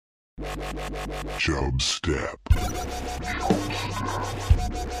Chub Step.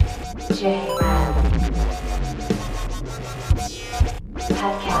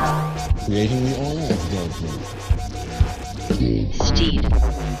 Creating the oil judgment. Steed.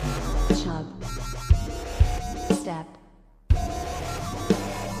 Chub. Step.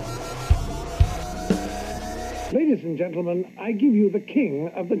 Ladies and gentlemen, I give you the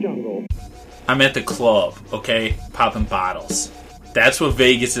king of the jungle. I'm at the club, okay, popping bottles. That's what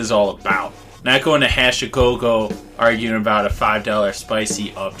Vegas is all about. Not going to Hash a Go-Go arguing about a $5 spicy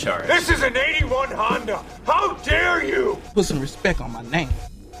upcharge. This is an 81 Honda. How dare you? Put some respect on my name.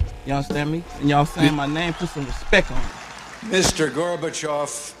 You understand me? And y'all saying my name, put some respect on it. Mr.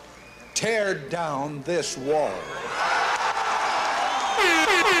 Gorbachev, tear down this wall.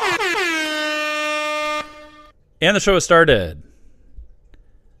 And the show has started.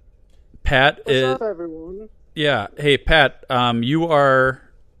 Pat What's up, everyone? Yeah. Hey, Pat, you are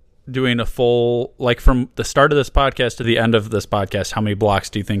doing a full, like from the start of this podcast to the end of this podcast, how many blocks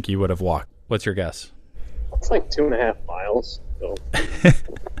do you think you would have walked? What's your guess? It's like 2.5 miles. So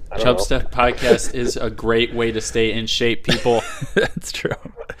Chubstep Podcast is a great way to stay in shape, people. That's true.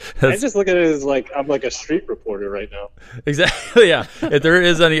 I just look at it as like I'm like a street reporter right now. Exactly, yeah. If there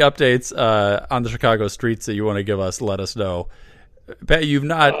is any updates on the Chicago streets that you want to give us, let us know. Pat, you've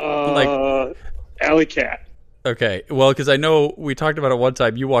not, Alley Cat. Okay, well, because I know we talked about it one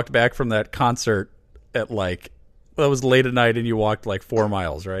time. You walked back from that concert at that was late at night, and you walked 4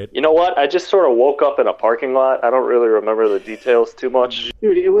 miles, right? You know what? I just sort of woke up in a parking lot. I don't really remember the details too much.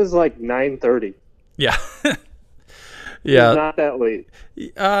 Dude, it was like 9:30. Yeah. Yeah. It's not that late.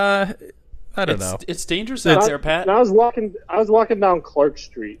 I don't know. It's dangerous out there, Pat. And I was walking down Clark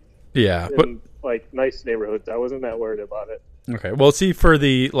Street. Yeah, in, nice neighborhoods. I wasn't that worried about it. Okay. Well, see, for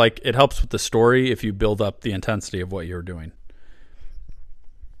the it helps with the story if you build up the intensity of what you're doing.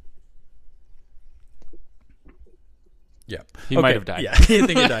 Yeah. He might have died. Yeah, I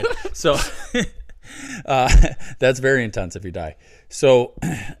think he died. So that's very intense if you die. So,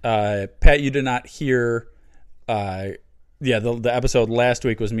 Pat, you did not hear. The episode last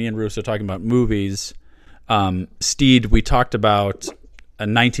week was me and Russo talking about movies. Steed, we talked about a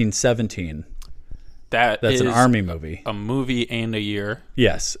 1917. That's an army movie. A movie and a year.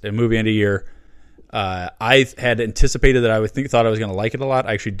 Yes, a movie and a year. I had anticipated that I thought I was going to like it a lot.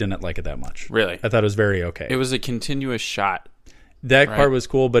 I actually didn't like it that much. Really? I thought it was very okay. It was a continuous shot. That part was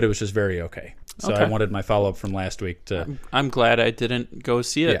cool, but it was just very okay. So okay. I wanted my follow-up from last week to... I'm glad I didn't go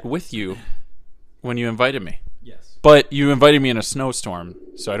see it with you when you invited me. Yes. But you invited me in a snowstorm,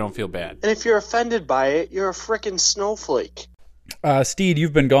 so I don't feel bad. And if you're offended by it, you're a frickin' snowflake. Steed,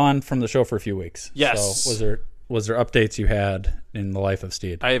 you've been gone from the show for a few weeks. Yes. So was there updates you had in the life of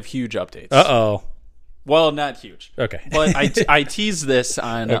Steed? I have huge updates. Uh-oh. Well, not huge. Okay. But I teased this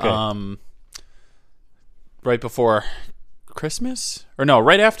on right before Christmas? Or no,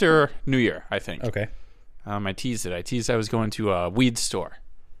 right after New Year, I think. Okay. I teased it. I was going to a weed store.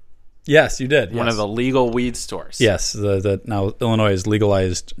 Yes, you did. One of the legal weed stores. Yes, now Illinois has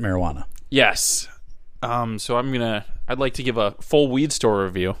legalized marijuana. Yes. So I'd like to give a full weed store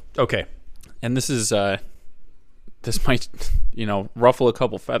review. Okay. And this might, ruffle a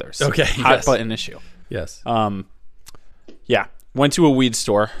couple feathers. Okay. Hot button issue. Yes. Yeah. Went to a weed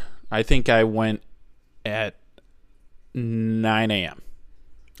store. I think I went at 9 a.m.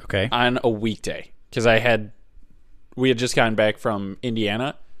 Okay. On a weekday. Because we had just gotten back from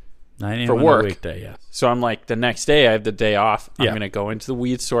Indiana 9 a.m. for on work. A weekday, yeah. So I'm like, the next day I have the day off. I'm Yeah. going to go into the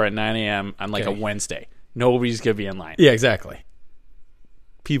weed store at 9 a.m. on a Wednesday. Nobody's going to be in line. Yeah, exactly.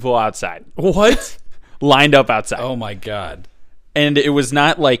 People outside. What? Lined up outside. Oh, my God. And it was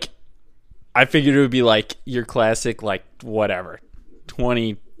not I figured it would be your classic, whatever,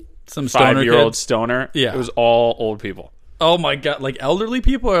 25-year-old stoner. Yeah. It was all old people. Oh, my God. Elderly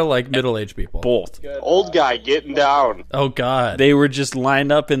people or middle-aged people? Both. Old guy getting down. Oh, God. They were just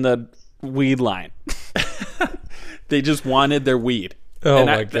lined up in the weed line. They just wanted their weed. Oh,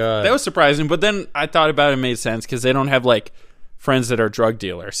 my God. That was surprising. But then I thought about it, made sense because they don't have, friends that are drug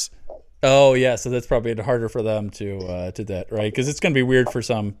dealers. Oh, yeah. So that's probably harder for them to that, right? Because it's going to be weird for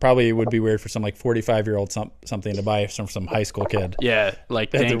some. Probably it would be weird for some 45-year-old something to buy from some high school kid. Yeah.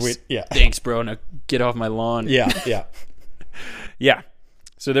 Thanks. Yeah. Thanks, bro. Now get off my lawn. Yeah. Yeah. Yeah.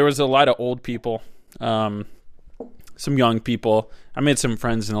 So there was a lot of old people, some young people. I made some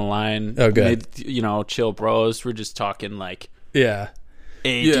friends in the line. Oh, good. Chill bros. We're just talking yeah.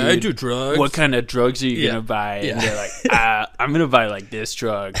 Hey, yeah, dude, I do drugs. What kind of drugs are you going to buy? Yeah. And they're like, I'm going to buy this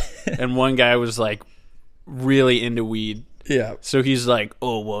drug. And one guy was really into weed. Yeah. So he's like,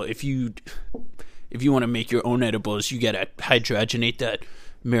 oh, well, if you want to make your own edibles, you got to hydrogenate that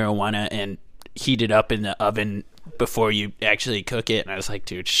marijuana and heat it up in the oven before you actually cook it. And I was like,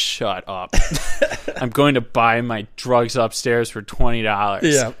 dude, shut up. I'm going to buy my drugs upstairs for $20.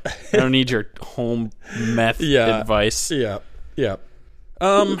 Yeah. I don't need your home meth advice. Yeah. Yeah.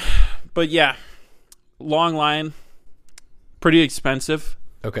 But yeah, long line, pretty expensive.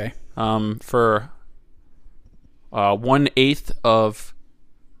 Okay. For 1/8 of,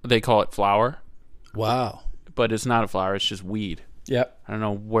 they call it flour, Wow. but it's not a flour, it's just weed. Yep. I don't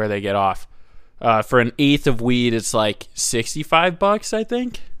know where they get off. For 1/8 of weed, it's like $65, I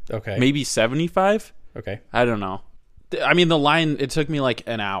think. Okay. Maybe 75. Okay. I don't know. I mean, the line, it took me like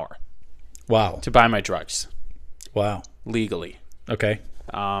an hour Wow. to buy my drugs Wow. legally. Okay.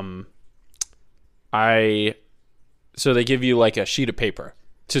 So they give you like a sheet of paper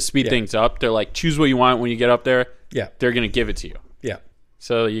to speed things up. They're like, choose what you want when you get up there. Yeah. They're going to give it to you. Yeah.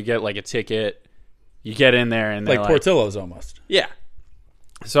 So you get like a ticket. You get in there and they're Like Portillo's almost. Yeah.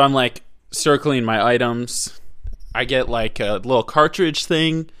 So I'm like circling my items. I get like a little cartridge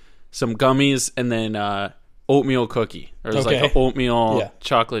thing, some gummies, and then oatmeal cookie. There's like an oatmeal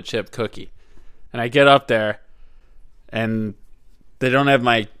chocolate chip cookie. And I get up there and they don't have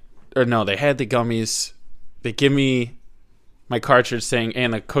they had the gummies. They give me my cartridge saying,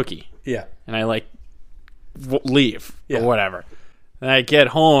 and a cookie. Yeah. And I like leave or whatever. And I get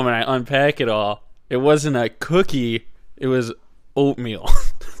home and I unpack it all. It wasn't a cookie. It was oatmeal.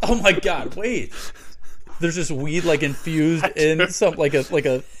 Oh my God! Wait, there's just weed like infused in some like a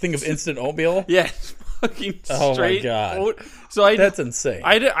thing of instant oatmeal. Yeah, it's fucking oh straight. My God! So that's insane.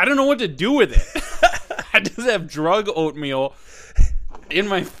 I don't know what to do with it. I just have drug oatmeal in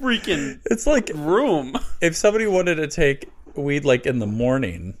my freaking it's like room. If somebody wanted to take weed like in the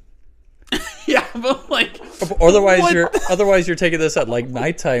morning. Yeah, but like otherwise you're taking this at like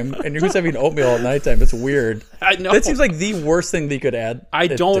nighttime, and you're just having oatmeal at nighttime. It's weird. I know. That seems like the worst thing they could add. I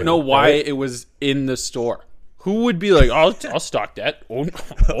don't know why it was in the store. Who would be like, I'll stock that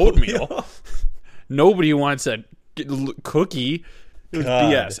oatmeal? Nobody wants a cookie. It was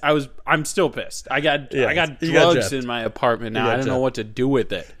BS. I'm still pissed. I got drugs in my apartment now. I don't know what to do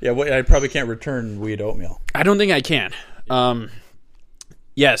with it. Yeah, I probably can't return weed oatmeal. I don't think I can.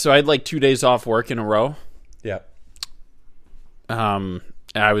 Yeah, so I had like 2 days off work in a row. Yeah.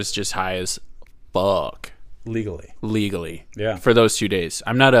 I was just high as fuck. Legally. Yeah. For those 2 days.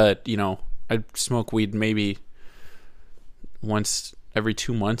 I'm not I smoke weed maybe once every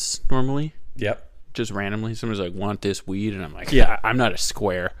 2 months normally. Yep. Just randomly. Someone's like, want this weed? And I'm like, yeah, I'm not a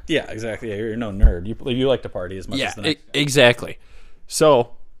square. Yeah, exactly. Yeah, you're no nerd. You like to party as much as the next. Exactly.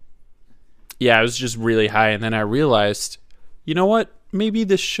 So, yeah, I was just really high. And then I realized, you know what? Maybe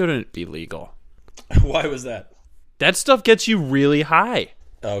this shouldn't be legal. Why was that? That stuff gets you really high.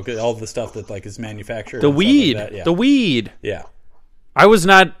 Oh, all the stuff that like is manufactured. The weed. Like yeah. The weed. Yeah. I was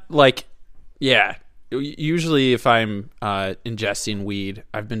not like, yeah. Usually if I'm ingesting weed,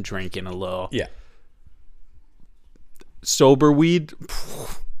 I've been drinking a little. Yeah. Sober weed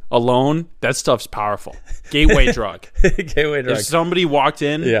alone, that stuff's powerful. Gateway drug. Gateway drug. If somebody walked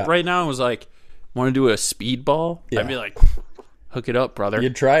in right now and was like, want to do a speedball? I'd be like, hook it up, brother.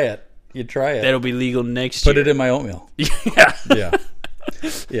 You'd try it. That'll be legal next year. Put it in my oatmeal. Yeah.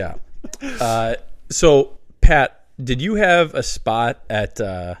 Yeah. So, Pat, did you have a spot at...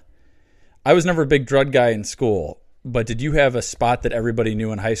 I was never a big drug guy in school, but did you have a spot that everybody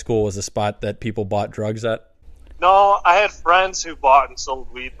knew in high school was a spot that people bought drugs at? No, I had friends who bought and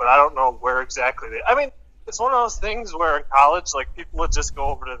sold weed, but I don't know where exactly I mean, it's one of those things where in college, like, people would just go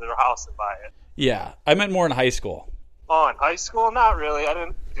over to their house and buy it. Yeah. I meant more in high school. Oh, in high school? Not really. I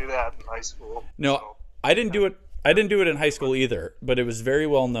didn't do that in high school. No, so. I didn't do it. I didn't do it in high school either, but it was very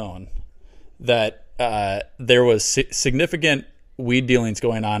well known that there was significant weed dealings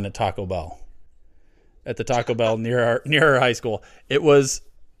going on at Taco Bell. At the Taco Bell near our high school. It was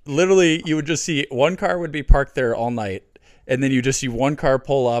literally, you would just see one car would be parked there all night, and then you just see one car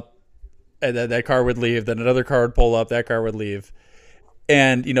pull up, and then that car would leave, then another car would pull up, that car would leave.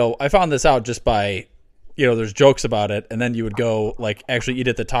 And, I found this out just by... there's jokes about it, and then you would go, like, actually eat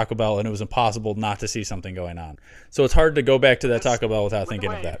at the Taco Bell, and it was impossible not to see something going on. So it's hard to go back to that Taco Bell without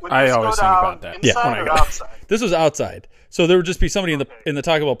thinking of that. I always think about that. Inside or outside? This was outside. So there would just be somebody in the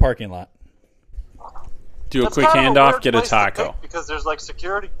Taco Bell parking lot. Do a quick handoff, get a taco. Because there's, like,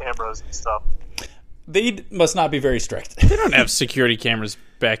 security cameras and stuff. They must not be very strict. They don't have security cameras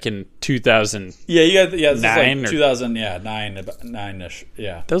back in 2000. Yeah, this is like 9 9-ish.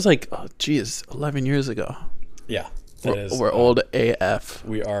 Yeah. That was like, 11 years ago. Yeah. We're old AF.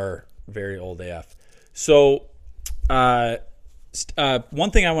 We are very old AF. So, one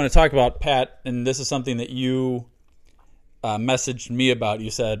thing I want to talk about, Pat, and this is something that you messaged me about.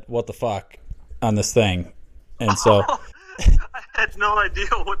 You said, "What the fuck?" on this thing, and so I had no idea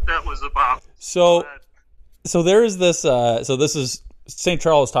what that was about. So there is this. So this is St.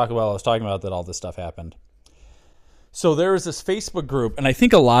 Charles talk about. I was talking about that all this stuff happened. So there is this Facebook group, and I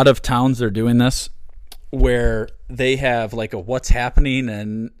think a lot of towns are doing this, where they have like a what's happening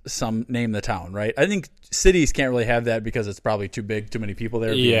and some name the town, right? I think cities can't really have that because it's probably too big, too many people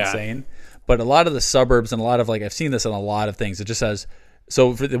there. It'd be insane. But a lot of the suburbs and a lot of I've seen this in a lot of things. It just says,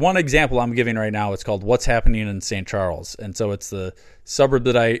 so for the one example I'm giving right now, it's called What's Happening in St. Charles. And so it's the suburb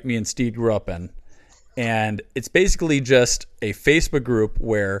that me and Steve grew up in. And it's basically just a Facebook group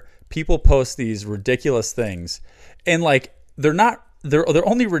where people post these ridiculous things. And like, they're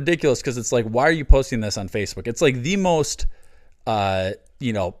only ridiculous because it's like, why are you posting this on Facebook? It's like the most,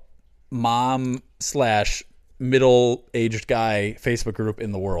 mom / middle-aged guy Facebook group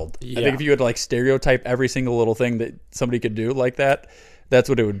in the world. Yeah. I think if you had like stereotype every single little thing that somebody could do like that, that's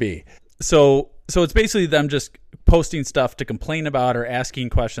what it would be. So it's basically them just posting stuff to complain about or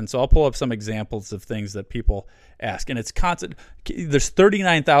asking questions. So I'll pull up some examples of things that people ask, and it's constant. There's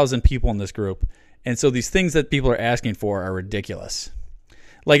 39,000 people in this group. And so these things that people are asking for are ridiculous.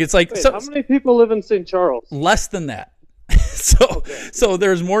 Like it's like, wait, how many people live in St. Charles? Less than that. So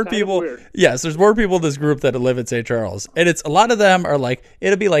there's more people. Yes, there's more people in this group that live in St. Charles, and it's a lot of them are like,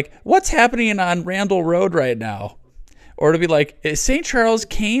 it'll be like, what's happening on Randall Road right now, or it'll be like, is St. Charles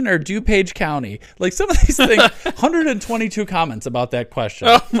Kane or DuPage County? Like some of these things. 122 comments about that question.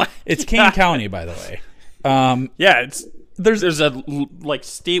 Oh my! It's Kane County, by the way. There's a like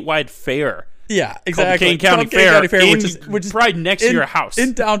statewide fair. Yeah, exactly. Kane County Fair, which is right next to your house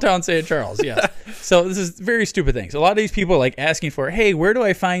in downtown St. Charles. Yes. So this is very stupid things. A lot of these people are like asking for, hey, where do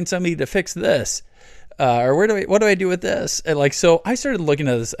I find somebody to fix this, or what do I do with this? And like, so I started looking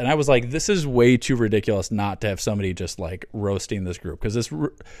at this, and I was like, this is way too ridiculous not to have somebody just like roasting this group, because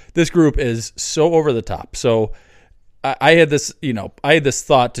this group is so over the top. So I had this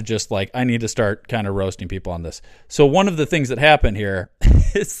thought to just like, I need to start kind of roasting people on this. So one of the things that happened here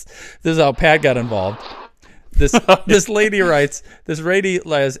is, this is how Pat got involved. This lady writes,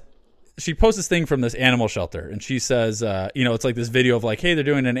 she posts this thing from this animal shelter, and she says, it's like this video of like, hey, they're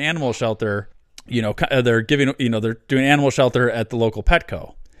doing an animal shelter, they're doing animal shelter at the local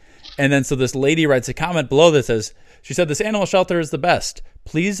Petco. And then so this lady writes a comment below that says, she said, this animal shelter is the best.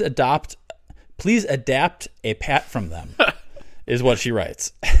 Please adapt a pat from them, is what she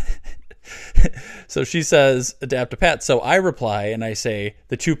writes. So she says, adapt a pat. So I reply and I say,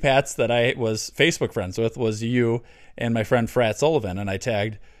 the two Pats that I was Facebook friends with was you and my friend Frat Sullivan. And I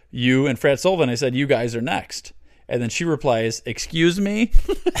tagged you and Frat Sullivan. I said, you guys are next. And then she replies, excuse me?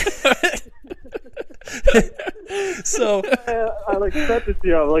 So I like sent it to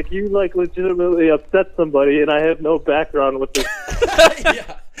you. I'm like, you like legitimately upset somebody, and I have no background with this.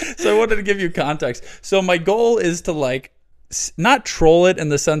 Yeah. So I wanted to give you context. So my goal is to like not troll it in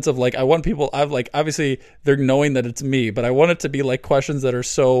the sense of like, I want people, I've like, obviously they're knowing that it's me, but I want it to be like questions that are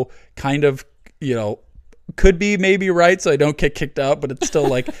so kind of, could be maybe right, so I don't get kicked out, but it's still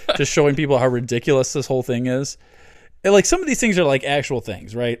like just showing people how ridiculous this whole thing is. And like some of these things are like actual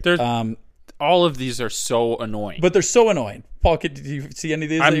things, right? All of these are so annoying. But they're so annoying. Paul, did you see any of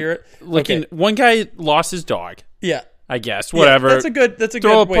these? I'm looking. Okay. One guy lost his dog. Yeah. I guess. Whatever. Yeah, that's a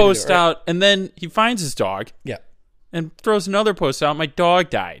Throw good way a post to do it, right? out, and then he finds his dog. Yeah. And throws another post out. My dog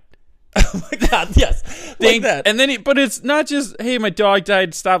died. Oh my God, yes. Like that. And then but it's not just, hey, my dog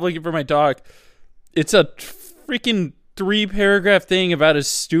died, stop looking for my dog. It's a freaking 3-paragraph thing about a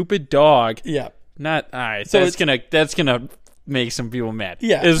stupid dog. Yeah. Not, all right, so that's gonna make some people mad.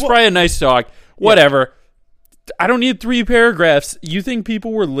 Yeah. It's probably a nice dog. Whatever. Yeah. I don't need 3 paragraphs. You think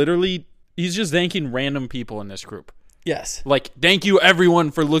people were literally, he's just thanking random people in this group. Yes. Like, thank you everyone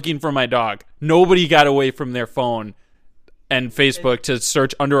for looking for my dog. Nobody got away from their phone and Facebook to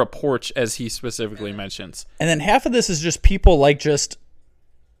search under a porch, as he specifically mentions. And then half of this is just people just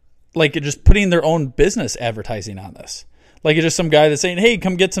putting their own business advertising on this. Like, it's just some guy that's saying, hey,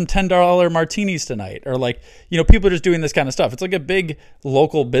 come get some $10 martinis tonight. Or like, people are just doing this kind of stuff. It's like a big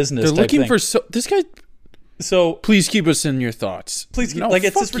local business They're looking thing. for this guy. So please keep us in your thoughts. Please keep,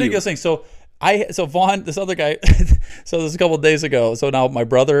 it's this ridiculous thing. So Vaughn, this other guy, so this was a couple of days ago. So now my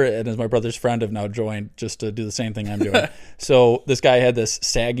brother and my brother's friend have now joined just to do the same thing I'm doing. So this guy had this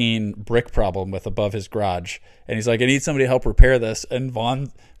sagging brick problem with above his garage. And he's like, I need somebody to help repair this. And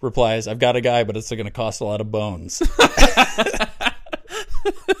Vaughn replies, I've got a guy, but it's going to cost a lot of bones.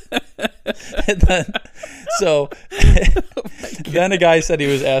 And then, so Then a guy said he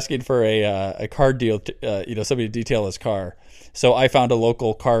was asking for a car deal, somebody to detail his car. So I found a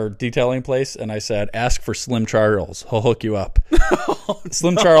local car detailing place, and I said, ask for Slim Charles. He'll hook you up.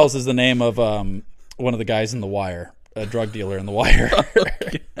 Slim Charles is the name of one of the guys in The Wire, a drug dealer in The Wire.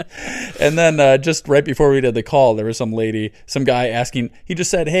 And then just right before we did the call, there was some guy asking, he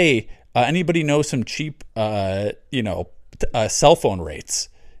just said, hey, anybody know some cheap, cell phone rates?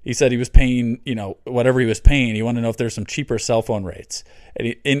 He said he was paying, whatever he was paying. He wanted to know if there's some cheaper cell phone rates.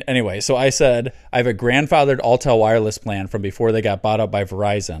 Anyway, so I said, I have a grandfathered Alltel wireless plan from before they got bought out by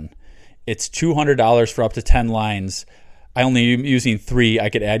Verizon. It's $200 for up to 10 lines. I only am using 3. I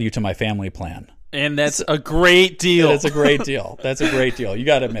could add you to my family plan. And that's a great deal. That's a great deal. That's a great deal. You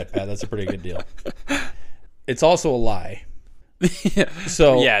got to admit, Pat, that's a pretty good deal. It's also a lie.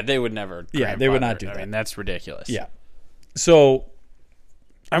 So yeah, they would never. Yeah, they would not do that. I mean, that's ridiculous. Yeah. So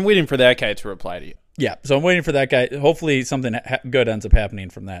I'm waiting for that guy to reply to you. Yeah, so I'm waiting for that guy. Hopefully something good ends up happening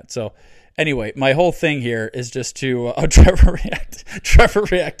from that. So anyway, my whole thing here is just to Trevor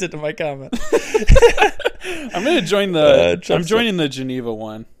reacted to my comment. I'm going to join I'm joining the Geneva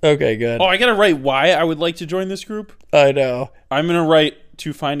one. Okay, good. Oh, I got to write why I would like to join this group. I know. I'm going to write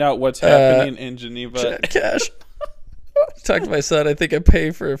to find out what's happening in Geneva. Cash. Talk to my son. I think I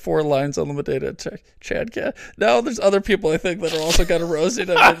pay for 4 lines unlimited at Chad Cash. Now there's other people I think that are also kind of roasting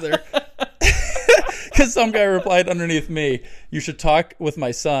up in there. Because some guy replied underneath me, you should talk with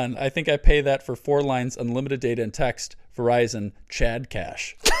my son. I think I pay that for 4 lines unlimited data and text. Verizon, Chad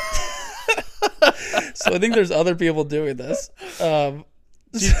Cash. So I think there's other people doing this.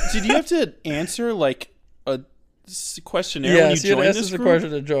 Did you have to answer like a questionnaire when you joined this group? Yes, a question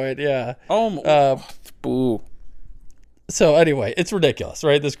to join. Yeah. Oh, boo. So anyway, it's ridiculous,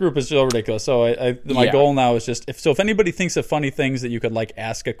 right? This group is so ridiculous. So my goal now is just if anybody thinks of funny things that you could like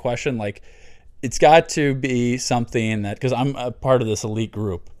ask a question, like it's got to be something that, because I'm a part of this elite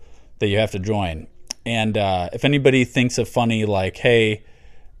group that you have to join, and if anybody thinks of funny like, hey,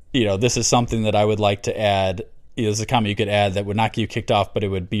 this is something that I would like to add. This is a comment you could add that would not get you kicked off, but it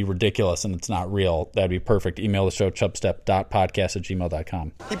would be ridiculous and it's not real. That'd be perfect. Email the show,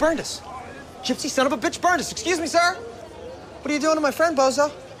 chubstep.podcast@gmail.com. He burned us. Gypsy son of a bitch burned us. Excuse me, sir. What are you doing to my friend,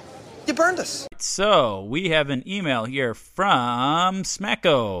 Bozo? You burned us. So we have an email here from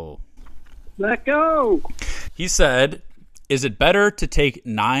Smacko. Smacko! He said, is it better to take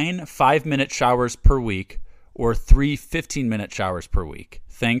 9 5-minute showers per week or 3 15-minute showers per week?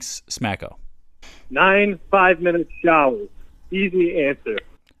 Thanks, Smacko. 9 5-minute showers. Easy answer.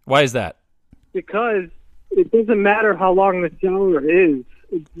 Why is that? Because it doesn't matter how long the shower is.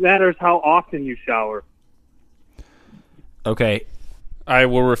 It matters how often you shower. Okay. I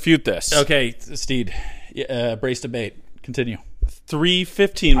will refute this. Okay, Steed. Brace debate. Continue. 3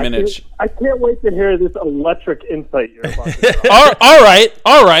 15-minute. I can't wait to hear this electric insight you're about to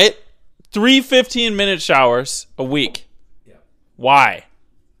All right. 3 15-minute showers a week. Yeah. Why?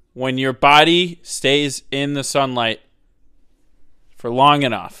 When your body stays in the sunlight for long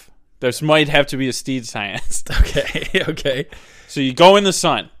enough. This might have to be a Steed science. Okay. So you go in the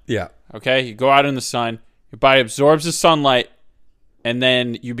sun. Yeah. Okay? You go out in the sun. Your body absorbs the sunlight, and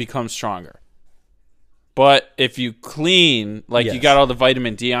then you become stronger. But if you clean, you got all the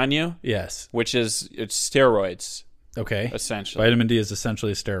vitamin D on you. Yes. Which is, it's steroids. Okay. Essentially. Vitamin D is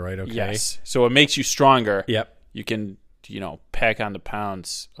essentially a steroid. Okay. Yes. So it makes you stronger. Yep. You can, pack on the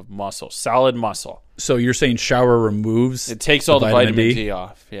pounds of muscle, solid muscle. So you're saying shower removes it takes all the vitamin D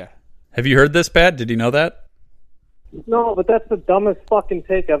off. Yeah. Have you heard this, Pat? Did you know that? No, but that's the dumbest fucking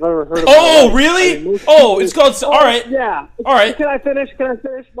take I've ever heard of. Oh, really? It's called... all right. Yeah. All right. Can I finish?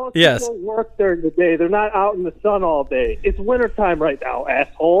 Most people work during the day. They're not out in the sun all day. It's wintertime right now,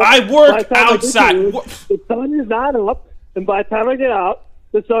 asshole. I work outside. The sun is not up, and by the time I get out,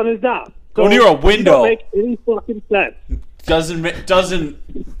 the sun is down. Go near a window. It doesn't make any fucking sense.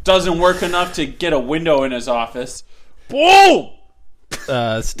 Doesn't work enough to get a window in his office. Boom!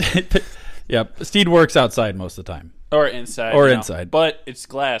 Yep. Steed works outside most of the time. Or inside. Inside. But it's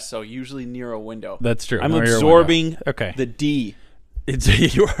glass, so usually near a window. That's true. I'm absorbing the D.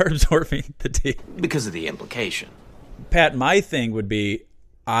 You are absorbing the D. Because of the implication. Pat, my thing would be,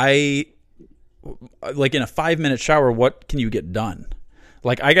 in a 5-minute shower, what can you get done?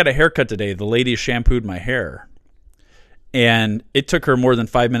 Like, I got a haircut today. The lady shampooed my hair. And it took her more than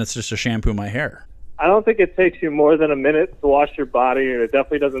 5 minutes just to shampoo my hair. I don't think it takes you more than a minute to wash your body, and it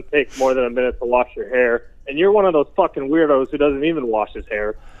definitely doesn't take more than a minute to wash your hair. And you're one of those fucking weirdos who doesn't even wash his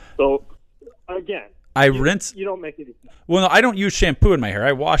hair. So, again, rinse. You don't make any sense. Well, no, I don't use shampoo in my hair.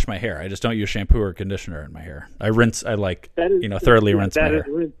 I wash my hair. I just don't use shampoo or conditioner in my hair. I rinse. Thoroughly rinse my hair. That is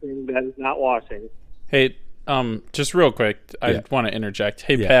rinsing. That is not washing. Hey, Just real quick, I want to interject.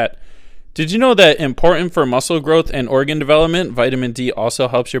 Hey, Yeah. Pat, did you know that important for muscle growth and organ development, vitamin D also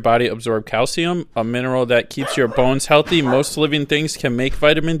helps your body absorb calcium, a mineral that keeps your bones healthy? Most living things can make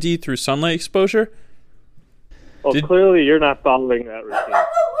vitamin D through sunlight exposure. Well, clearly you're not following that routine.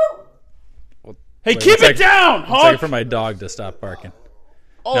 Hey, keep it down, It's Hawk! like for my dog to stop barking.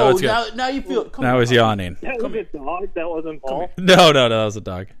 Oh, No, it's good. now you feel... Come Now here. he's yawning. That was a dog. That wasn't Paul. No, that was a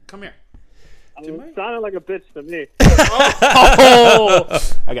dog. Come here. It sounded like a bitch to me.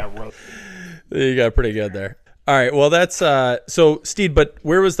 I got rope. You got pretty good there. All right, well, that's... so, Steve, but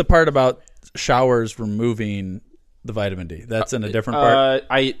where was the part about showers removing the vitamin D? That's in a different part?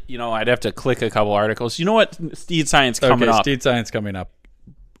 I'd have to click a couple articles. You know what? Steed Science coming up. Steed Science coming up.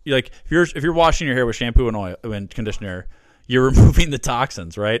 Like if you're washing your hair with shampoo and oil and conditioner, you're removing the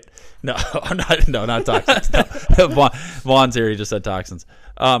toxins, right? No, not toxins. No. Vaughn's here. He just said toxins.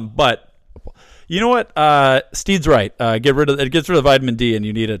 But you know what? Steed's right. It gets rid of vitamin D, and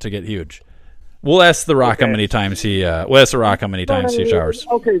you need it to get huge. We'll ask The Rock how many times he showers.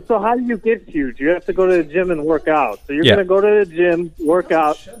 Okay, so how do you get huge? You have to go to the gym and work out. So you're Yeah. going to go to the gym, work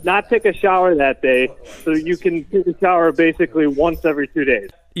out, not take a shower that day, so you can take a shower basically once every 2 days.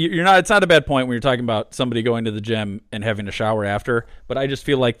 You're not. It's not a bad point when you're talking about somebody going to the gym and having to shower after. But I just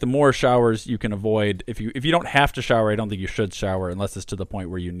feel like the more showers you can avoid, if you don't have to shower, I don't think you should shower unless it's to the point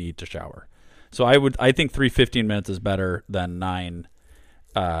where you need to shower. So I think 15 minutes is better than 9.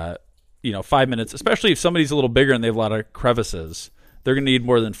 5 minutes, especially if somebody's a little bigger and they have a lot of crevices, they're going to need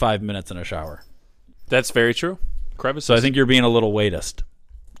more than 5 minutes in a shower. That's very true. Crevices. So I think you're being a little weightist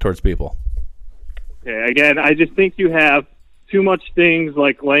towards people. Okay, again, I just think you have too much things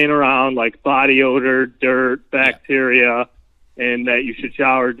like laying around, like body odor, dirt, bacteria, and that you should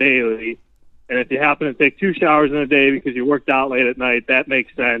shower daily. And if you happen to take 2 showers in a day because you worked out late at night, that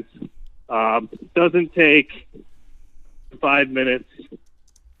makes sense. It doesn't take 5 minutes.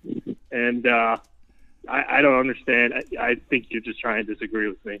 And I don't understand. I think you're just trying to disagree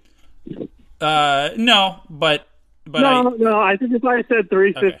with me. No, but no. I think if I said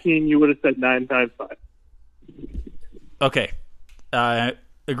 3:15, you would have said 9 times 5. Okay.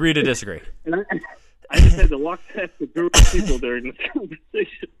 Agree to disagree. And I just had to walk past a group of people during this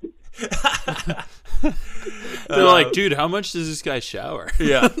conversation. They're like, dude, how much does this guy shower?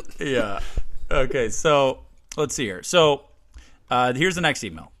 Yeah. Okay, so let's see here. So here's the next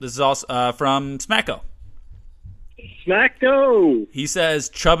email. This is also from Smacko. Smacko! He says,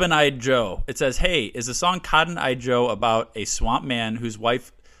 Chubbin-Eyed Joe. It says, hey, is the song Cotton-Eyed Joe about a swamp man whose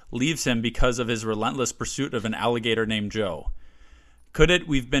wife leaves him because of his relentless pursuit of an alligator named Joe?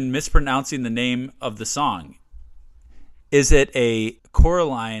 We've been mispronouncing the name of the song. Is it a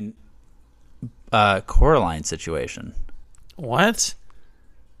Coraline situation? What?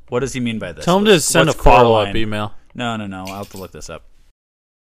 What does he mean by this? Tell him to send a follow-up email. No. I'll have to look this up.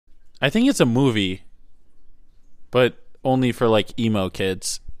 I think it's a movie, but only for like emo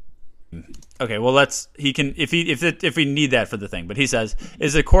kids. Okay, well if we need that for the thing. But he says,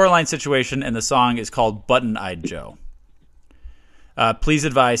 is a Coraline situation, and the song is called Button-Eyed Joe. Please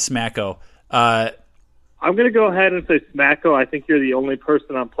advise Smacko. I'm going to go ahead and say Smacko. I think you're the only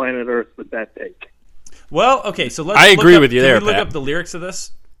person on planet Earth with that take. Well, okay, so let's I agree with you there, Can we look Pat. up the lyrics of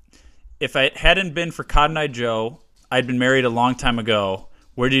this? If it hadn't been for Cotton-Eyed Joe, I'd been married a long time ago.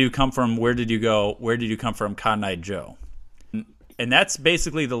 Where did you come from? Where did you go? Where did you come from, Cotton-Eyed Joe? And that's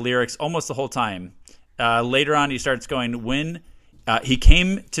basically the lyrics almost the whole time. Later on, he starts going, when he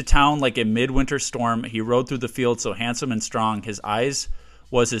came to town like a midwinter storm, he rode through the field so handsome and strong. His eyes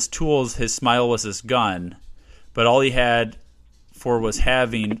was his tools, his smile was his gun, but all he had for was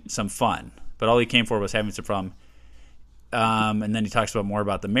having some fun. But all he came for was having some fun. And then he talks more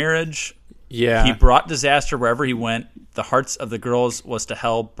about the marriage. Yeah. He brought disaster wherever he went. The hearts of the girls was to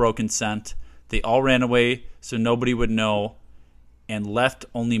hell broken sent. They all ran away so nobody would know, and left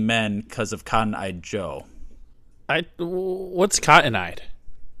only men because of Cotton-Eyed Joe. What's Cotton-Eyed?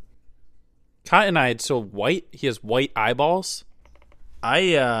 Cotton-Eyed, so white? He has white eyeballs?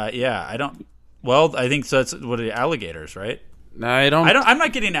 I don't. Well, I think so. That's what are alligators, right? No, I don't. I'm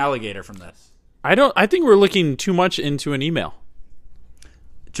not getting alligator from this. I think we're looking too much into an email.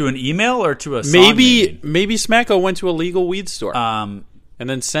 To an email or to a song? Maybe Smacko went to a legal weed store and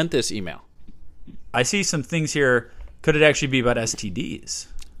then sent this email. I see some things here. Could it actually be about STDs?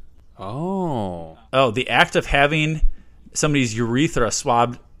 Oh, the act of having somebody's urethra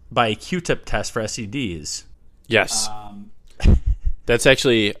swabbed by a Q-tip test for STDs. Yes. That's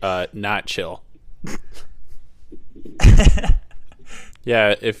actually not chill.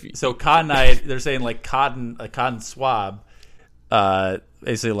 Yeah, so Cotton-Eyed, they're saying like a cotton swab.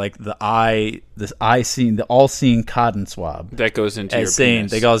 basically like the all-seeing cotton swab that goes into your penis.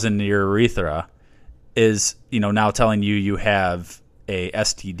 penis. That goes into your urethra is, now telling you have a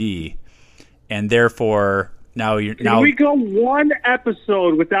STD, and therefore now you're Can we go one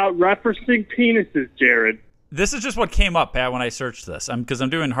episode without referencing penises, Jared? This is just what came up, Pat, when I searched this. Because I'm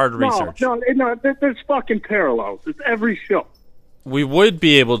doing hard research. No, there's fucking parallels. It's every show. We would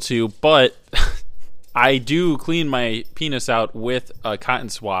be able to, but I do clean my penis out with a cotton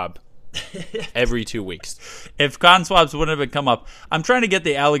swab every 2 weeks. If cotton swabs wouldn't have come up, I'm trying to get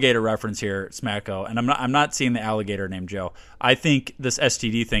the alligator reference here, Smacko, and I'm not seeing the alligator named Joe. I think this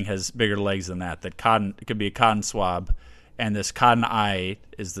STD thing has bigger legs than that. That cotton, it could be a cotton swab, and this cotton eye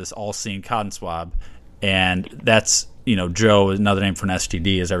is this all-seeing cotton swab, and that's Joe is another name for an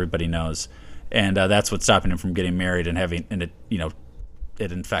STD, as everybody knows, and that's what's stopping him from getting married and having, and it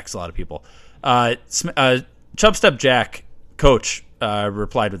it infects a lot of people. Chubstep Jack, coach,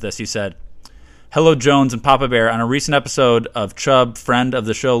 replied with this. He said, "Hello, Jones and Papa Bear. On a recent episode of Chub, friend of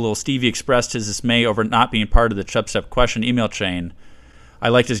the show, Little Stevie expressed his dismay over not being part of the Chubstep question email chain. I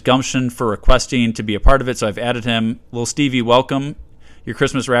liked his gumption for requesting to be a part of it, so I've added him. Little Stevie, welcome. Your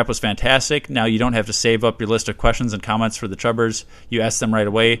Christmas rap was fantastic. Now you don't have to save up your list of questions and comments for the Chubbers. You ask them right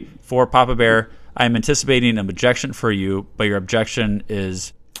away. For Papa Bear, I am anticipating an objection for you, but your objection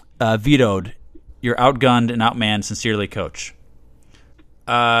is vetoed. You're outgunned and outmanned. Sincerely, Coach."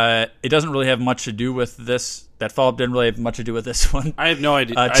 It doesn't really have much to do with this. That follow-up didn't really have much to do with this one. I have no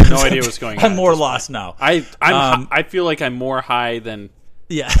idea. I have no idea what's going on. I'm more lost now. I feel like I'm more high than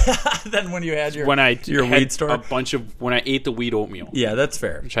than when you had your your weed store. When I ate the wheat oatmeal. Yeah, that's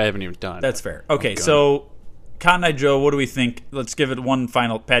fair. Which I haven't even done. That's fair. Okay, so Cotton Eye Joe, what do we think? Let's give it one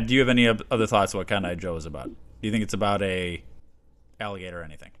final. Pat, do you have any other thoughts on what Cotton Eye Joe is about? Do you think it's about a alligator or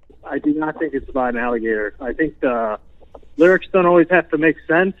anything? I do not think it's about an alligator. I think the lyrics don't always have to make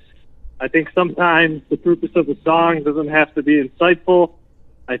sense. I think sometimes the purpose of the song doesn't have to be insightful.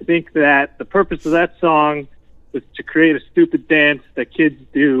 I think that the purpose of that song was to create a stupid dance that kids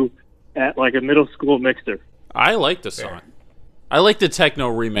do at like a middle school mixer. I like the song. I like the techno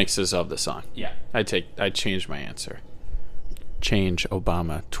remixes of the song. Yeah. I change my answer. Change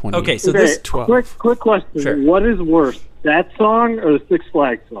Obama 20. Okay, so this 12. Quick question. Sure. What is worse, that song or the Six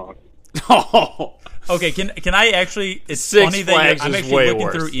Flags song? Oh. Okay, can I actually? It's Six funny Flags that I'm is actually way looking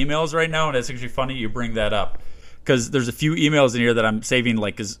worse. through emails right now, and it's actually funny you bring that up because there's a few emails in here that I'm saving.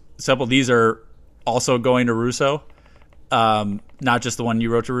 Like, because several of these are also going to Russo, not just the one you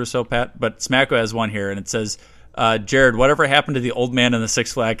wrote to Russo, Pat. But Smacko has one here, and it says, "Jared, whatever happened to the old man in the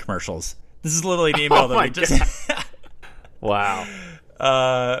Six Flag commercials?" This is literally an email that we just. Wow.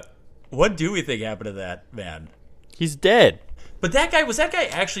 What do we think happened to that man? He's dead. But was that guy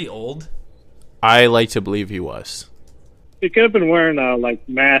actually old? I like to believe he was. He could have been wearing a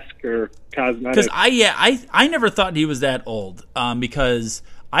mask or cosmetics. Because I never thought he was that old. Because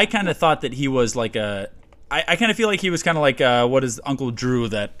I kind of thought that he was like I kind of feel like he was kind of like what is Uncle Drew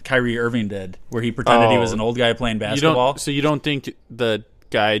that Kyrie Irving did, where he pretended he was an old guy playing basketball. So you don't think the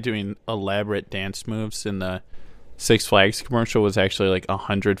guy doing elaborate dance moves in the Six Flags commercial was actually like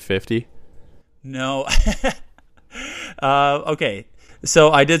 150? No. Okay.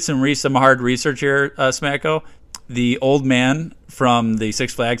 So I did some hard research here, Smacko. The old man from the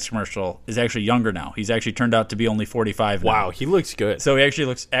Six Flags commercial is actually younger now. He's actually turned out to be only 45 now. Wow, he looks good. So he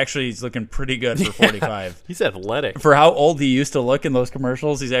he's looking pretty good for 45. He's athletic. For how old he used to look in those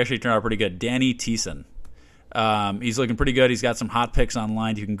commercials, he's actually turned out pretty good. Danny Thiessen. He's looking pretty good. He's got some hot pics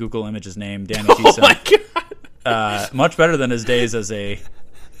online. You can Google image his name, Danny Thiessen. Oh my God. Much better than his days as a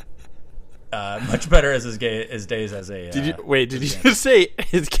much better as his days as a. Did you just say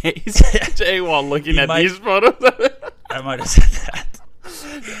his gaze while looking at these photos? I might have said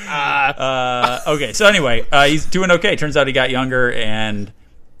that. Okay, so anyway, he's doing okay. Turns out he got younger, and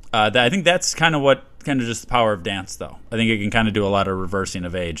I think that's kind of just the power of dance, though. I think it can kind of do a lot of reversing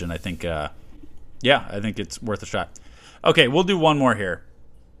of age, and I think, I think it's worth a shot. Okay, we'll do one more here.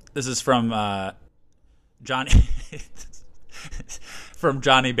 This is from Johnny. From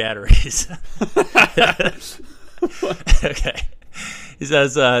Johnny Batteries. Okay. He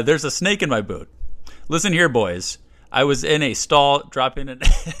says, there's a snake in my boot. Listen here, boys. I was in a stall dropping an...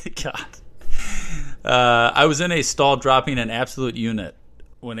 God. I was in a stall dropping an absolute unit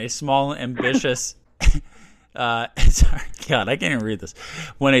when a small, ambitious... sorry, God, I can't even read this.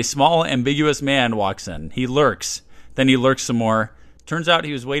 When a small, ambiguous man walks in, he lurks. Then he lurks some more. Turns out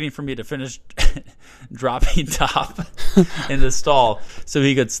he was waiting for me to finish dropping top in the stall so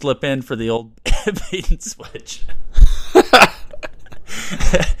he could slip in for the old bait and switch.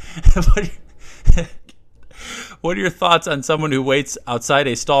 What are your thoughts on someone who waits outside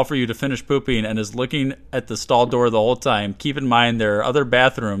a stall for you to finish pooping and is looking at the stall door the whole time? Keep in mind there are other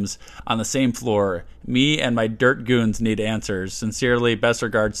bathrooms on the same floor. Me and my dirt goons need answers. Sincerely, best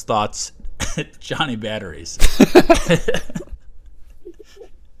regards, thoughts, Johnny Batteries.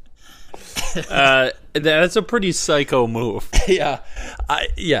 That's a pretty psycho move. Yeah.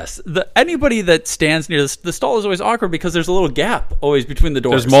 Yes. Anybody that stands near the stall is always awkward because there's a little gap always between the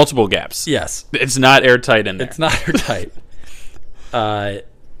doors. There's multiple gaps. Yes. It's not airtight in there. It's not airtight.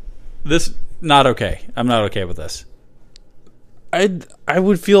 This, not okay. I'm not okay with this. I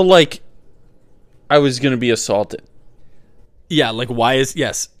would feel like I was going to be assaulted. Yeah, like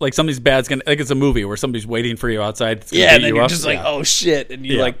like somebody's bad's gonna, like it's a movie where somebody's waiting for you outside. Yeah, and then you're just like, oh shit, and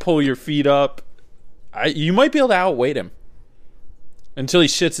you like pull your feet up. You might be able to outweight him until he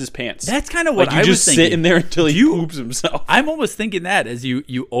shits his pants. That's kind of what I was thinking. You just sit in there until he poops himself. I'm almost thinking that as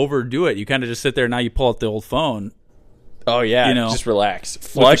you overdo it, you kind of just sit there. Now you pull out the old phone. Oh yeah, just relax,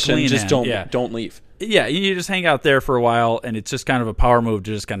 flush, and just don't leave. Yeah, you just hang out there for a while, and it's just kind of a power move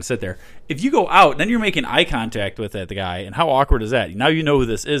to just kind of sit there. If you go out, then you're making eye contact with the guy, and how awkward is that? Now you know who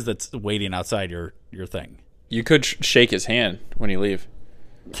this is that's waiting outside your thing. You could shake his hand when you leave.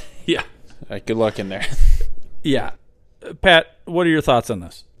 Yeah. Good luck in there. Yeah. Pat, what are your thoughts on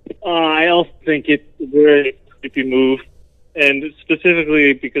this? I also think it's a very creepy move, and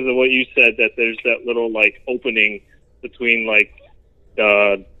specifically because of what you said, that there's that little, like, opening between, like,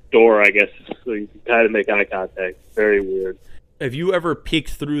 the door, I guess, so you can kind of make eye contact. Very weird. Have you ever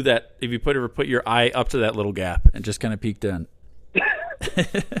peeked through that? Have you ever put your eye up to that little gap and just kind of peeked in?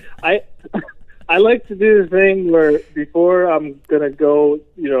 I like to do the thing where before I'm gonna go,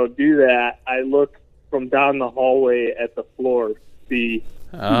 do that, I look from down the hallway at the floor to see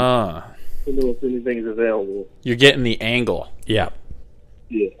if anything's available. You're getting the angle. Yeah.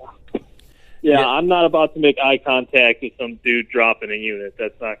 Yeah, I'm not about to make eye contact with some dude dropping a unit.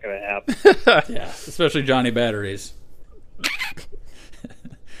 That's not going to happen. Yeah, especially Johnny Batteries.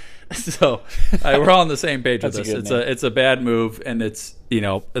 So we're all on the same page with this. It's a bad move, and it's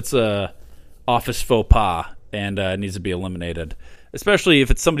a office faux pas, and it needs to be eliminated. Especially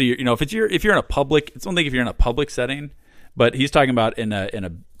if it's somebody if you're in a public. It's one thing if you're in a public setting, but he's talking about in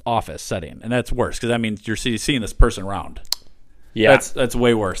a office setting, and that's worse because that means you're seeing this person around. Yeah, that's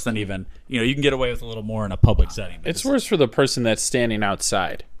way worse than even you can get away with a little more in a public setting. It's worse for the person that's standing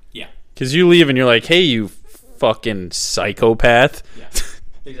outside. Yeah, because you leave and you're like, hey, you fucking psychopath. Yeah,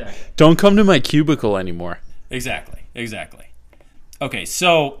 exactly. Don't come to my cubicle anymore. Exactly. Okay,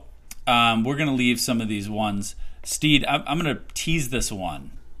 so we're gonna leave some of these ones. Steed, I'm gonna tease this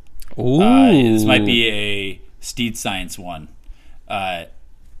one. Ooh, this might be a Steed Science one.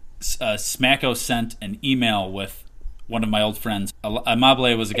 Smacko sent an email with one of my old friends.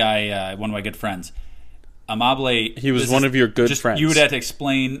 Amable was a guy, one of my good friends. Amable, he was one of your good friends. You would have to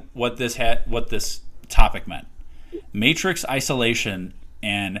explain what this topic meant. Matrix isolation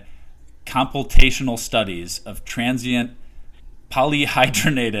and computational studies of transient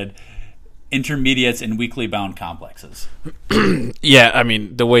polyhydrogenated intermediates and weakly bound complexes. Yeah, I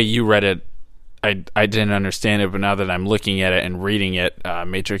mean, the way you read it, I didn't understand it, but now that I'm looking at it and reading it,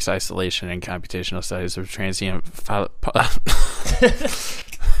 matrix isolation and computational studies of transient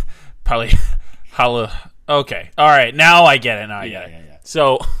okay, all right, now I get it. Yeah.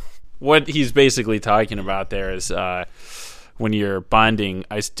 So what he's basically talking about there is when you're bonding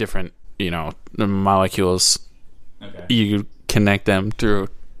different the molecules, you connect them through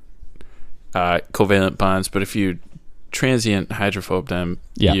covalent bonds, but if you transient hydrophobe them,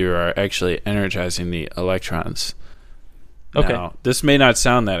 you are actually energizing the electrons. Okay. Now, this may not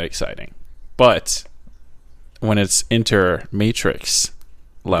sound that exciting, but when it's intermatrix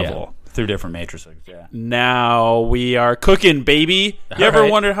level, through different matrices, now we are cooking, baby. You ever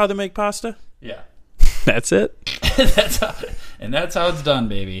wondered how to make pasta? Yeah. That's it. That's how it's done,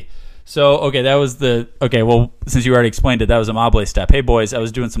 baby. So, okay, that was well, since you already explained it, that was a Mable step. Hey, boys, I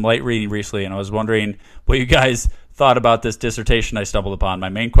was doing some light reading recently, and I was wondering what you guys thought about this dissertation I stumbled upon. My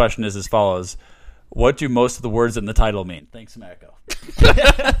main question is as follows. What do most of the words in the title mean? Thanks, Smacko.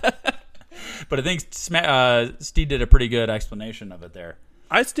 But I think Steve did a pretty good explanation of it there.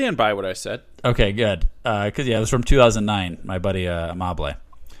 I stand by what I said. Okay, good. Because, it was from 2009. My buddy Amable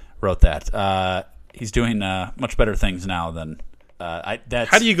wrote that. He's doing much better things now than...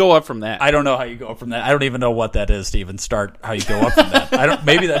 how do you go up from that? I don't know how you go up from that. I don't even know what that is to even start how you go up from that.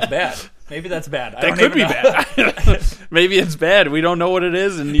 Maybe that's bad. That could be bad. Maybe it's bad. We don't know what it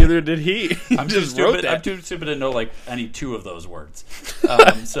is, and neither did he. I'm too stupid to know any two of those words.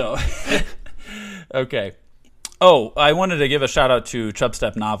 So, okay. Oh, I wanted to give a shout out to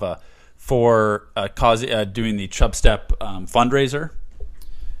Chubstep Nava for cause doing the Chub Step fundraiser.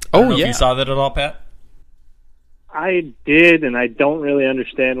 I don't know if you saw that at all, Pat? I did, and I don't really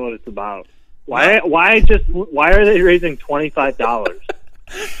understand what it's about. Why are they raising $25?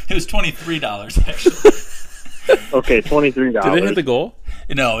 It was $23 actually. Okay, $23. Did it hit the goal?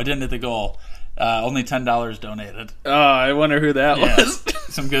 No, it didn't hit the goal. Only $10 donated. Oh, I wonder who that was.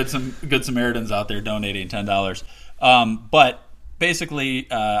 some good Samaritans out there donating $10. But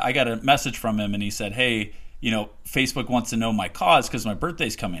basically, I got a message from him, and he said, "Hey, Facebook wants to know my cause because my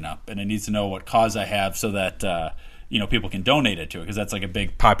birthday's coming up, and it needs to know what cause I have so that people can donate it to it, because that's like a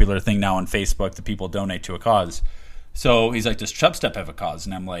big popular thing now on Facebook that people donate to a cause." So he's like, "Does Chub Step have a cause?"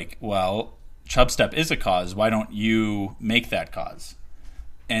 And I'm like, "Well, Chub Step is a cause. Why don't you make that cause?"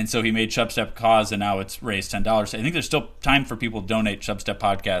 And so he made Chub Step cause, and now it's raised $10. I think there's still time for people to donate. Chub Step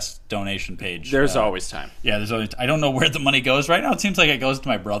podcast donation page. There's always time. Yeah, there's always. I don't know where the money goes right now. It seems like it goes to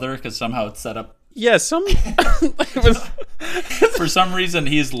my brother because somehow it's set up. Yeah, for some reason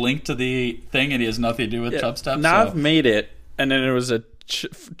he's linked to the thing, and he has nothing to do with Chub Step. Nav made it, and then it was a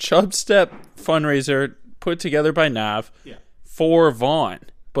Chub Step fundraiser put together by Nav for Vaughn.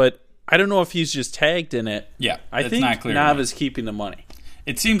 But I don't know if he's just tagged in it. Yeah, I think not clear Nav is keeping the money.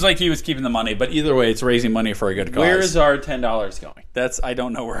 It seems like he was keeping the money, but either way, it's raising money for a good cause. Where is our $10 going? I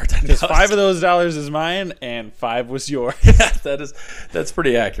don't know where our $10 is. Because $5 of those dollars is mine, and $5 was yours. Yeah, that's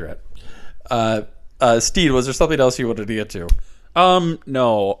pretty accurate. Steed, was there something else you wanted to get to?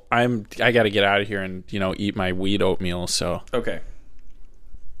 No, I got to get out of here and eat my wheat oatmeal. So okay.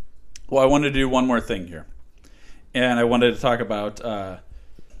 Well, I wanted to do one more thing here, and I wanted to talk about.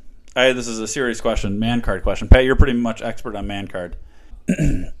 This is a serious question, man card question. Pat, you're pretty much expert on man card.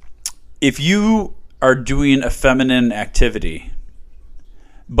 If you are doing a feminine activity,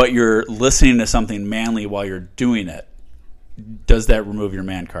 but you're listening to something manly while you're doing it, does that remove your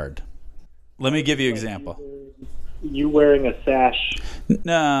man card? Let me give you an example. You wearing a sash.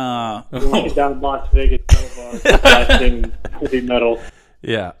 No. Walking down Las Vegas Boulevard blasting heavy metal.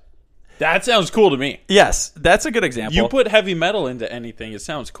 Yeah. That sounds cool to me. Yes, that's a good example. You put heavy metal into anything, it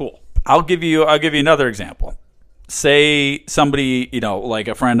sounds cool. I'll give you another example. Say somebody, like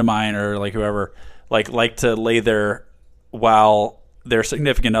a friend of mine or like whoever, like to lay there while their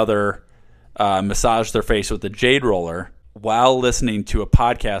significant other massage their face with a jade roller while listening to a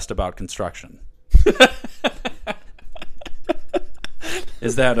podcast about construction.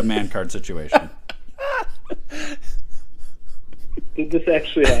 Is that a man card situation? Did this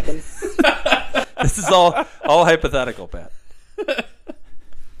actually happen? This is all hypothetical, Pat.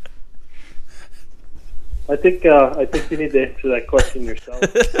 I think you need to answer that question yourself.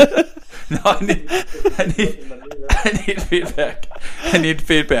 No, I need feedback. I need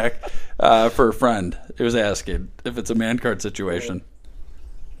feedback for a friend who's asking if it's a man card situation.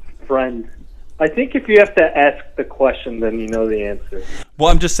 Friend. I think if you have to ask the question, then you know the answer. Well,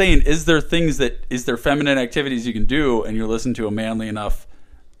 I'm just saying, is there feminine activities you can do and you listen to a manly enough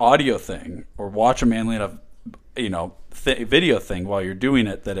audio thing or watch a manly enough, video thing while you're doing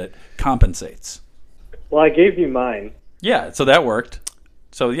it that it compensates? Well, I gave you mine. Yeah, so that worked.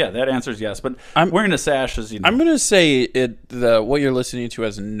 So yeah, that answers yes. But wearing a sash is, I'm going to say what you're listening to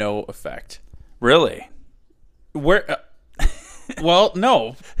has no effect. Really? Well,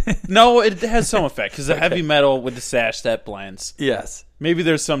 no, it has some effect because the heavy metal with the sash that blends. Yes. Maybe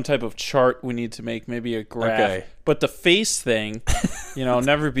there's some type of chart we need to make, maybe a graph. Okay. But the face thing,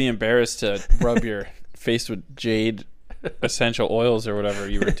 never be embarrassed to rub your face with jade essential oils or whatever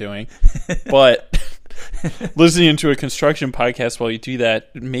you were doing. But listening to a construction podcast while you do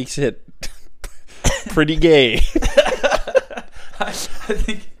that makes it pretty gay.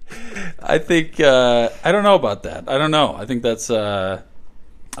 I think I don't know about that. I don't know. I think that's I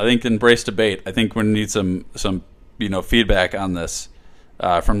think embrace debate. I think we need some feedback on this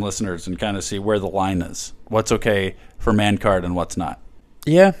from listeners and kind of see where the line is. What's okay for man card and what's not.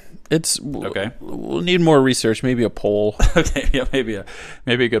 Yeah, it's okay. We'll need more research. Maybe a poll. Okay, yeah,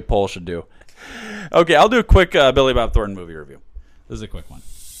 maybe a good poll should do. Okay, I'll do a quick Billy Bob Thornton movie review. This is a quick one.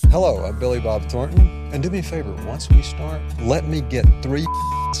 Hello, I'm Billy Bob Thornton, and do me a favor, once we start, let me get 3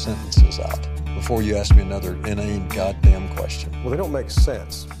 sentences out before you ask me another inane goddamn question. Well, they don't make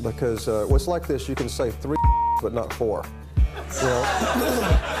sense, because what's like this, you can say 3 but not 4. It's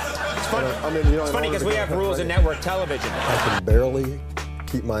funny. It's funny because we have rules in network television. I can barely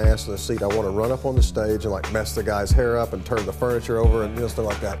keep my ass in the seat. I want to run up on the stage and mess the guy's hair up and turn the furniture over and stuff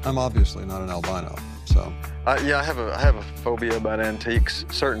like that. I'm obviously not an albino, so. Yeah, I have a phobia about antiques,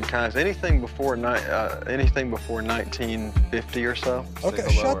 certain kinds. Anything before 1950 or so. Okay,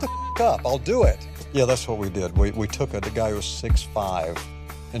 shut the up. I'll do it. Yeah, that's what we did. We took the guy who was 6'5",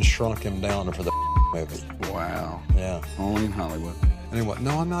 and shrunk him down for the movie. Wow. Yeah. Only in Hollywood. Anyway,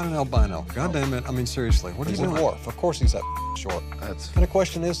 no, I'm not an albino. God damn it. I mean, seriously, what are you doing? He's a dwarf. Of course he's that short. What kind of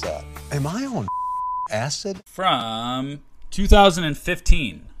question is that? Am I on acid? From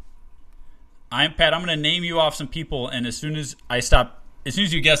 2015. I'm Pat. I'm going to name you off some people, and as soon as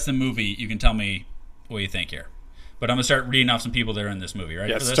you guess the movie, you can tell me what you think here. But I'm going to start reading off some people that are in this movie, right?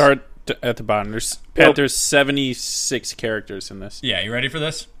 Yeah, start at the bottom. There's 76 characters in this. Yeah, you ready for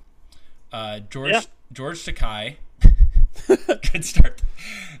this? George Takei. Good start.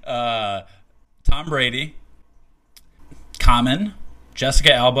 Tom Brady. Common.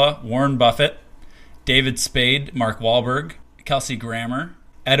 Jessica Alba. Warren Buffett. David Spade. Mark Wahlberg. Kelsey Grammer.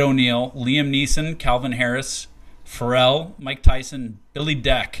 Ed O'Neill. Liam Neeson. Calvin Harris. Pharrell. Mike Tyson. Billy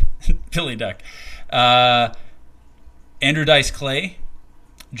Deck. Billy Deck. Andrew Dice Clay.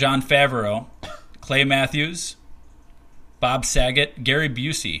 Jon Favreau. Clay Matthews. Bob Saget. Gary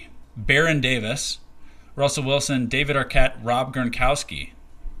Busey. Baron Davis. Russell Wilson. David Arquette. Rob Gronkowski.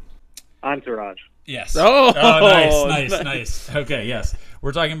 Entourage. Yes. Oh, nice. Okay, yes.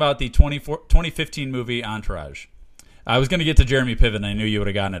 We're talking about the 2015 movie Entourage. I was going to get to Jeremy Piven. I knew you would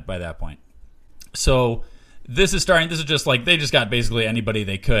have gotten it by that point. So this is just like they just got basically anybody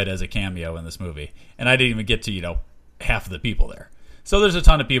they could as a cameo in this movie. And I didn't even get to, half of the people there. So there's a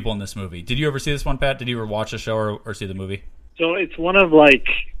ton of people in this movie. Did you ever see this one, Pat? Did you ever watch the show or see the movie? So it's one of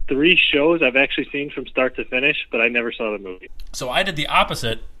 3 shows I've actually seen from start to finish, but I never saw the movie. So I did the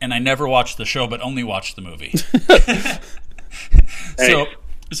opposite, and I never watched the show, but only watched the movie.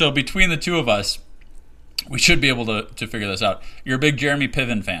 So between the two of us, we should be able to figure this out. You're a big Jeremy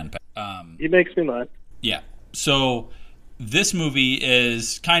Piven fan, Pat. He makes me laugh. Yeah. So this movie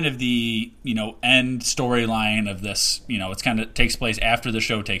is kind of the end storyline of this. It's kind of takes place after the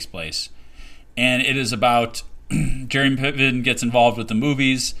show takes place, and it is about Jeremy Piven gets involved with the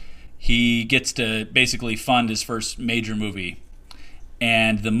movies. He gets to basically fund his first major movie,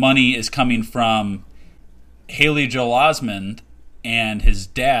 and the money is coming from Haley Joel Osment and his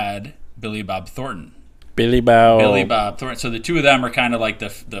dad, Billy Bob Thornton. Billy Bob Thornton. So the two of them are kind of like the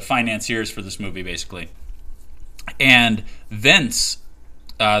financiers for this movie, basically. And Vince,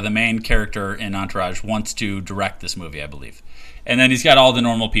 the main character in Entourage, wants to direct this movie, I believe. And then he's got all the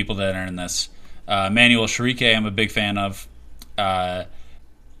normal people that are in this. Manuel Sharike, I'm a big fan of.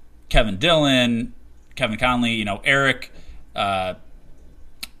 Kevin Dillon, Kevin Conley, Eric,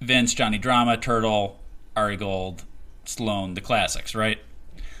 Vince, Johnny Drama, Turtle, Ari Gold, Sloan, the classics, right?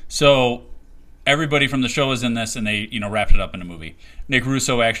 So everybody from the show is in this, and they, wrapped it up in a movie. Nick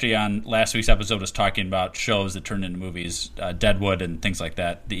Russo actually on last week's episode was talking about shows that turned into movies, Deadwood and things like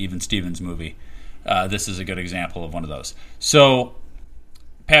that, the Even Stevens movie. This is a good example of one of those. So,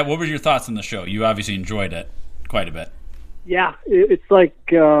 Pat, what were your thoughts on the show? You obviously enjoyed it quite a bit. Yeah, it's like,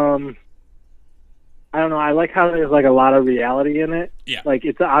 I don't know, I like how there's a lot of reality in it. Yeah.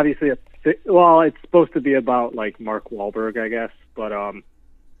 It's obviously it's supposed to be about Mark Wahlberg, I guess, but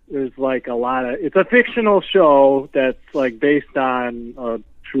there's a lot of, it's a fictional show that's based on a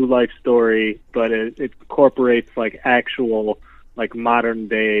true life story, but it incorporates actual modern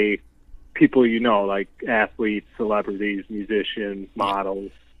day people, athletes, celebrities, musicians,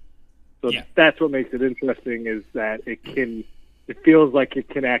 models. So that's what makes it interesting, is that it feels like it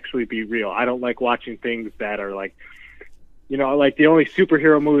can actually be real. I don't like watching things that are the only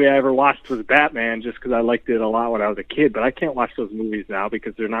superhero movie I ever watched was Batman, just because I liked it a lot when I was a kid, but I can't watch those movies now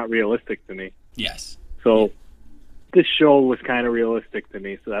because they're not realistic to me. Yes. So this show was kind of realistic to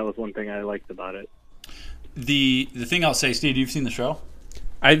me, so that was one thing I liked about it. The thing I'll say, Steve, you've seen the show?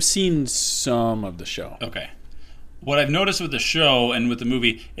 I've seen some of the show. Okay. What I've noticed with the show and with the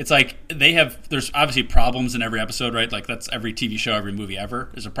movie, it's there's obviously problems in every episode, right? That's every TV show, every movie ever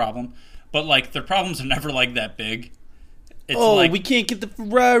is a problem. But their problems are never that big. It's we can't get the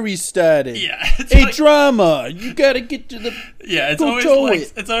Ferrari started. Yeah. Drama. You got to get to the... Yeah, it's always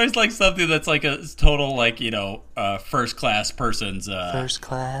something that's a total, first class person's... first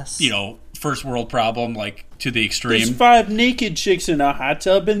class? First world problem, to the extreme. There's 5 naked chicks in a hot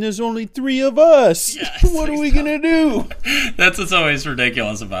tub and there's only 3 of us. Yeah, what are we going to do? That's what's always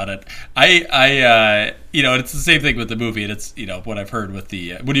ridiculous about it. I it's the same thing with the movie, and it's, what I've heard with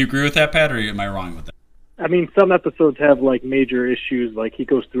the... would you agree with that, Pat, or am I wrong with that? I mean, some episodes have major issues. He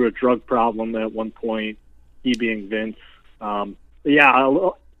goes through a drug problem at one point, he being Vince.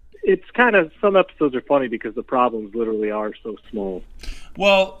 It's kind of, some episodes are funny because the problems literally are so small.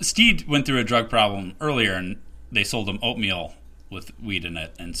 Well, Steve went through a drug problem earlier, and they sold him oatmeal with weed in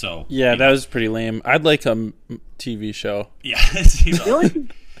it, and so... Yeah, that was pretty lame. I'd like a TV show. Yeah.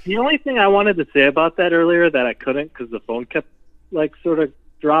 The only thing I wanted to say about that earlier that I couldn't because the phone kept, sort of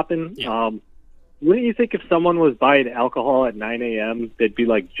dropping. Wouldn't you think if someone was buying alcohol at 9 a.m., they'd be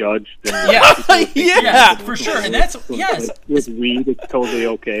like judged? And, Yeah, for sure. And that's yes. With weed, it's totally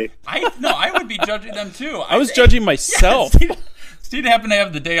okay. I would be judging them too. I was judging myself. Yeah, Steve happened to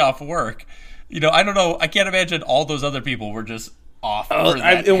have the day off work. I don't know. I can't imagine all those other people were just off.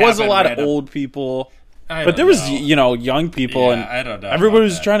 It was a lot of old people. But there was, young people. Yeah, and I don't know everybody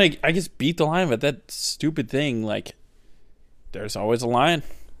was about trying to, I guess, beat the line. But that stupid thing, like, there's always a line.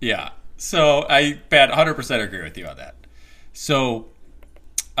 Yeah. So Pat, 100% agree with you on that. So,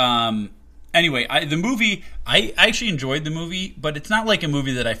 anyway, the movie, I actually enjoyed the movie, but it's not like a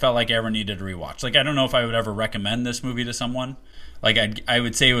movie that I felt like I ever needed to rewatch. Like, I don't know if I would ever recommend this movie to someone. Like, I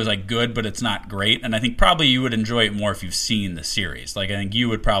would say it was, like, good, but it's not great. And I think probably you would enjoy it more if you've seen the series. Like, I think you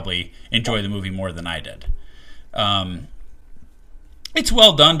would probably enjoy the movie more than I did. It's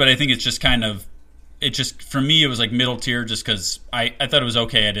well done, but I think it's just kind of, for me, it was like middle tier just because I thought it was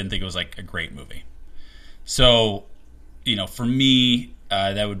okay. I didn't think it was like a great movie. So, for me,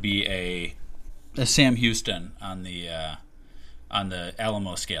 that would be a Sam Houston on the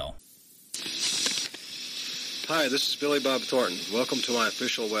Alamo scale. Hi, this is Billy Bob Thornton. Welcome to my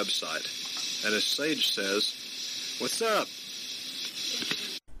official website. And as Sage says, what's up?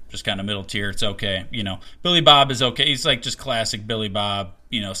 Just kind of middle tier. It's okay. Billy Bob is okay. He's like just classic Billy Bob,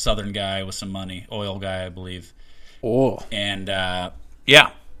 Southern guy with some money, oil guy, I believe. Oh. And,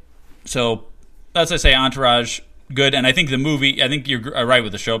 yeah. So, as I say, Entourage, good. And I think the movie, I think you're right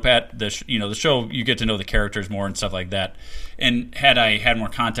with the show, Pat. The show, you get to know the characters more and stuff like that. And had I had more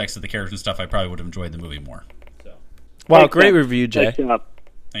context of the characters and stuff, I probably would have enjoyed the movie more. So. Wow, great review, Jay.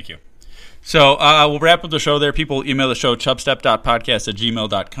 Thank you. So we'll wrap up the show there. People email the show,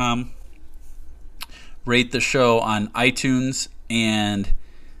 chubstep.podcast@gmail.com. Rate the show on iTunes, and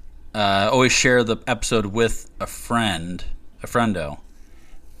always share the episode with a friendo.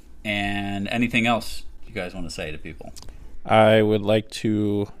 And anything else you guys want to say to people? I would like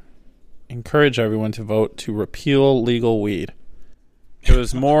to encourage everyone to vote to repeal legal weed. It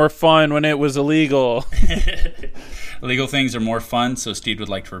was more fun when it was illegal. Illegal things are more fun, so Steve would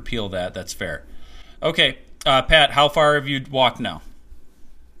like to repeal that. That's fair. Okay, Pat, how far have you walked now?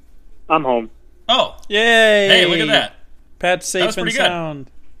 I'm home. Oh. Yay. Hey, look at that. Pat's safe and sound.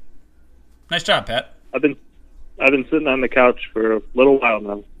 Good. Nice job, Pat. I've been sitting on the couch for a little while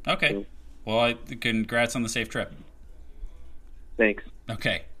now. Okay. So. Well, congrats on the safe trip. Thanks.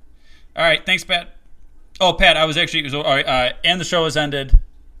 Okay. All right, thanks, Pat. Oh, Pat, all right, and the show has ended.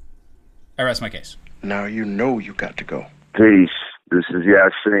 I rest my case. Now you know you got to go. Peace. This is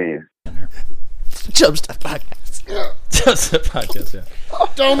Yasin. Chubstep Podcast. Yeah. Chubstep Podcast, yeah.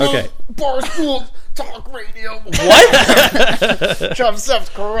 Download Barstool Talk Radio. What? Chubstep's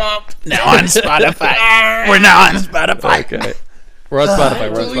corrupt. Now on Spotify. We're now on Spotify. Okay. We're on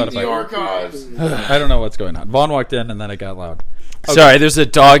Spotify. Delete the archives. I don't know what's going on. Vaughn walked in, and then it got loud. Okay. Sorry, there's a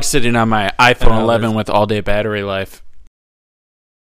dog sitting on my iPhone 11 with all-day battery life.